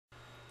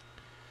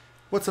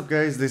What's up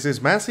guys, this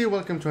is Massey.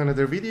 Welcome to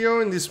another video.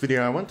 In this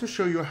video I want to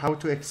show you how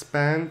to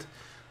expand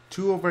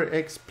 2 over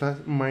x plus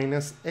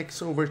minus x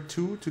over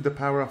 2 to the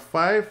power of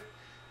 5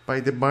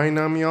 by the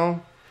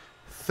binomial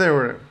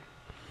theorem.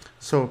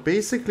 So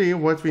basically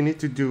what we need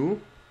to do,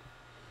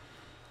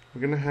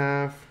 we're gonna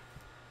have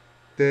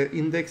the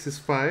index is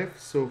 5,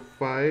 so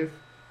 5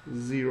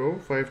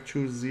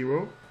 choose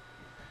 0,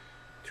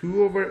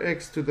 2 over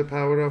x to the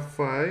power of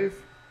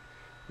 5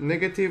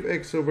 negative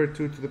x over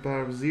 2 to the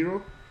power of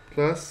 0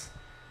 plus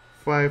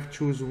 5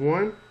 choose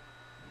 1,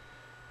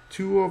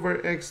 2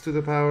 over x to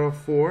the power of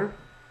 4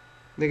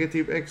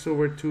 negative x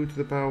over 2 to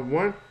the power of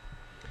 1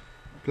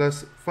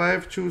 plus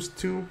 5 choose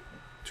 2,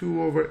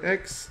 2 over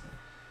x,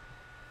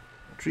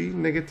 3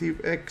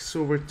 negative x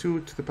over 2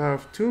 to the power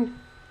of 2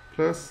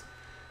 plus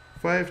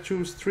 5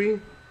 choose 3,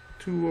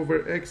 2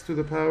 over x to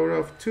the power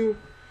of 2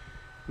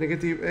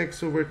 negative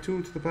x over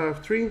 2 to the power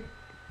of 3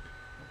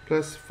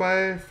 plus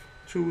 5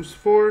 choose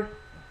 4,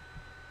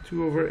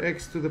 2 over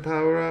x to the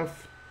power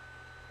of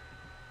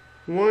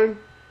 1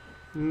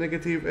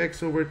 negative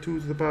x over 2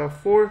 to the power of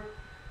 4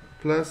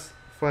 plus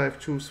 5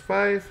 choose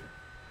 5,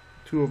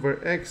 2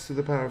 over x to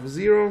the power of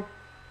 0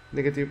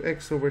 negative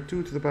x over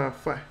 2 to the power of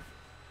 5.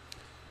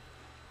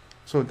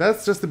 So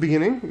that's just the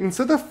beginning.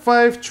 Instead of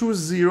 5 choose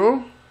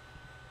 0,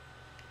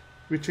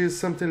 which is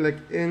something like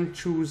n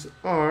choose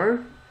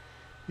r,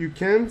 you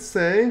can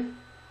say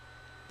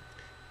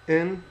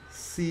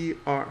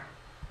NCR,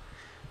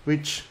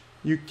 which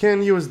you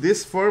can use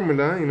this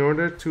formula in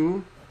order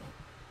to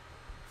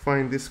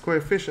find this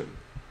coefficient.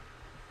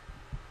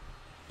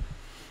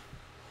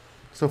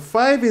 So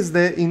 5 is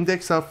the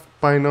index of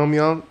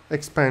binomial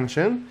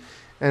expansion,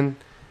 and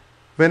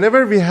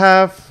whenever we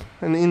have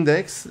an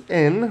index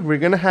n, we're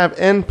going to have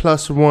n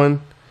plus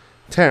 1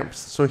 terms.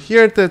 So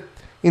here the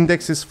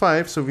index is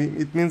 5, so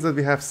it means that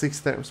we have 6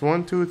 terms.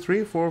 1, 2,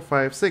 3, 4,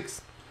 5,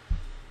 6.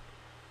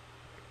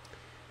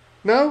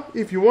 Now,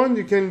 if you want,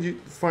 you can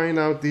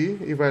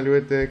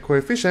evaluate the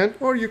coefficient,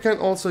 or you can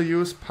also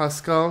use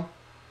Pascal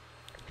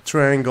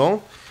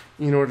triangle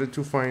in order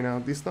to find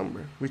out this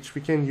number, which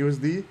we can use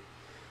the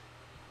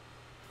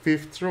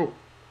fifth row.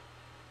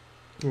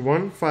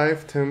 1,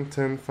 5, 10,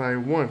 10,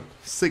 5, 1.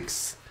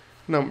 6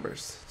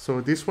 numbers.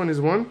 So this one is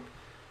 1,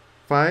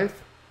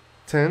 5,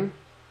 10,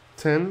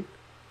 10,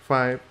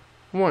 5,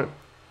 1.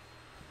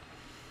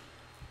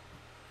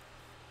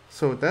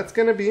 So that's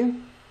going to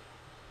be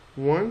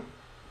 1,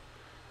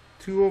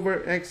 2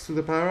 over x to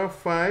the power of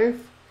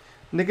 5.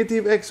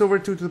 Negative x over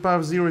 2 to the power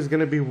of 0 is going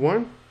to be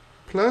 1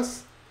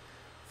 plus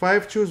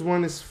 5 choose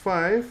 1 is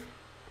 5.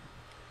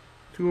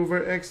 2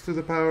 over x to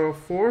the power of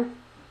 4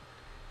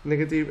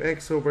 negative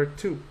x over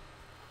 2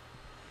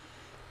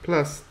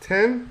 plus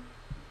 10.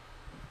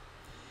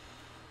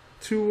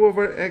 2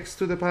 over x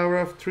to the power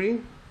of 3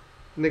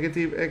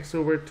 negative x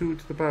over 2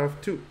 to the power of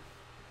 2.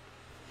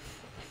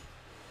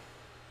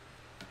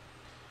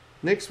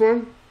 Next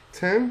one,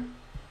 10.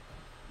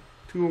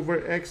 2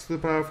 over x to the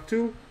power of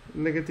 2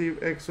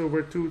 negative x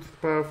over 2 to the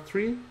power of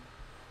 3.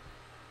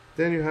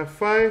 Then you have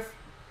 5,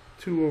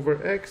 2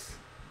 over x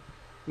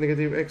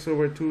negative x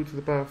over 2 to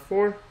the power of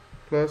 4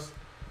 plus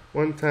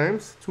 1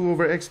 times 2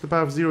 over x to the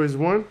power of 0 is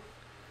 1,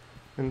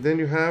 and then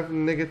you have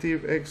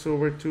negative x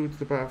over 2 to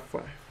the power of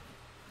 5.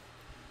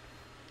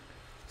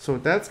 So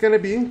that's going to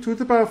be 2 to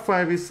the power of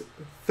 5 is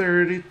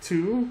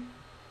 32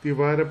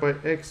 divided by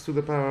x to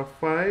the power of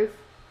 5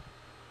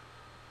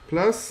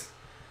 plus,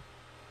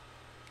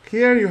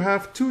 here you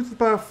have 2 to the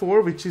power of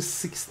 4, which is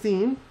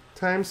 16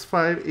 times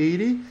 5,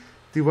 80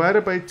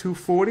 divided by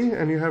 240,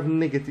 and you have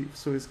negative.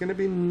 So it's going to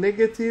be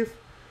negative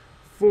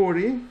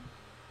 40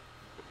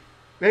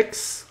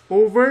 x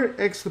over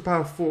x to the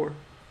power of 4,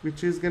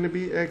 which is going to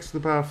be x to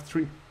the power of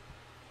 3.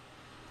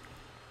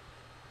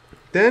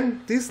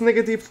 Then this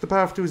negative to the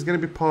power of 2 is going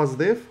to be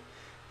positive.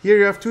 Here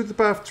you have 2 to the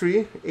power of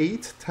 3,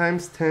 8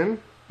 times 10,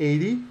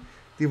 80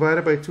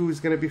 divided by 2 is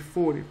going to be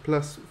 40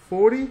 plus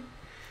 40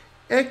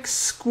 x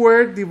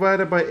squared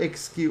divided by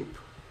x cubed.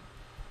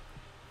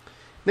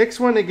 Next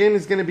one again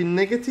is going to be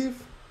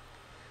negative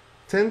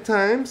 10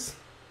 times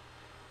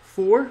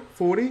 4,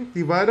 40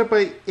 divided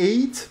by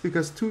 8,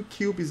 because 2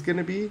 cubed is going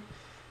to be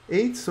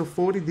 8, so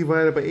 40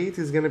 divided by 8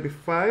 is going to be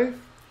 5.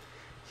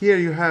 Here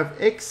you have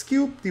x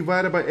cubed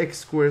divided by x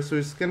squared, so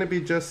it's going to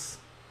be just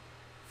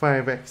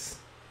 5x.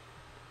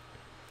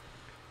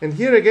 And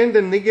here again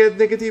the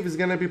negative is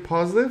going to be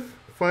positive.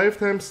 5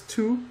 times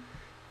 2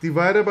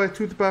 divided by 2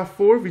 to the power of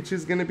 4, which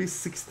is going to be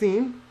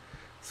 16.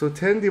 So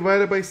 10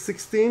 divided by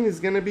 16 is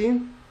going to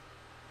be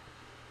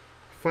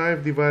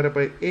 5 divided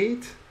by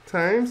 8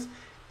 times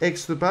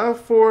x to the power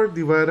of 4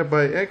 divided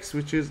by x,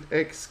 which is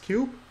x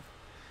cubed.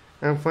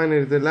 And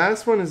finally the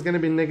last one is going to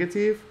be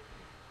negative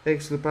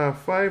x to the power of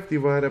 5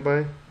 divided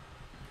by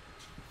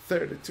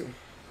 32.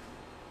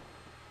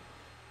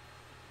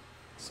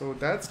 So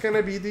that's going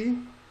to be the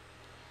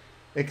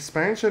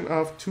expansion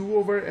of 2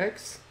 over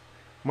x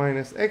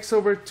minus x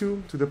over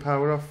 2 to the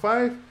power of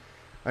 5.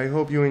 I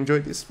hope you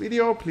enjoyed this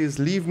video. Please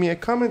leave me a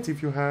comment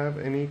if you have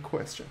any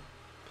question.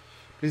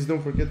 Please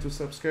don't forget to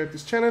subscribe to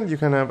this channel. You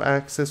can have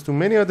access to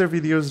many other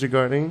videos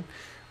regarding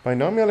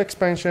binomial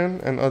expansion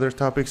and other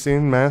topics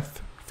in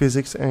math,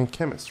 physics, and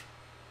chemistry.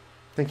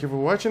 Thank you for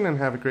watching and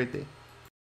have a great day.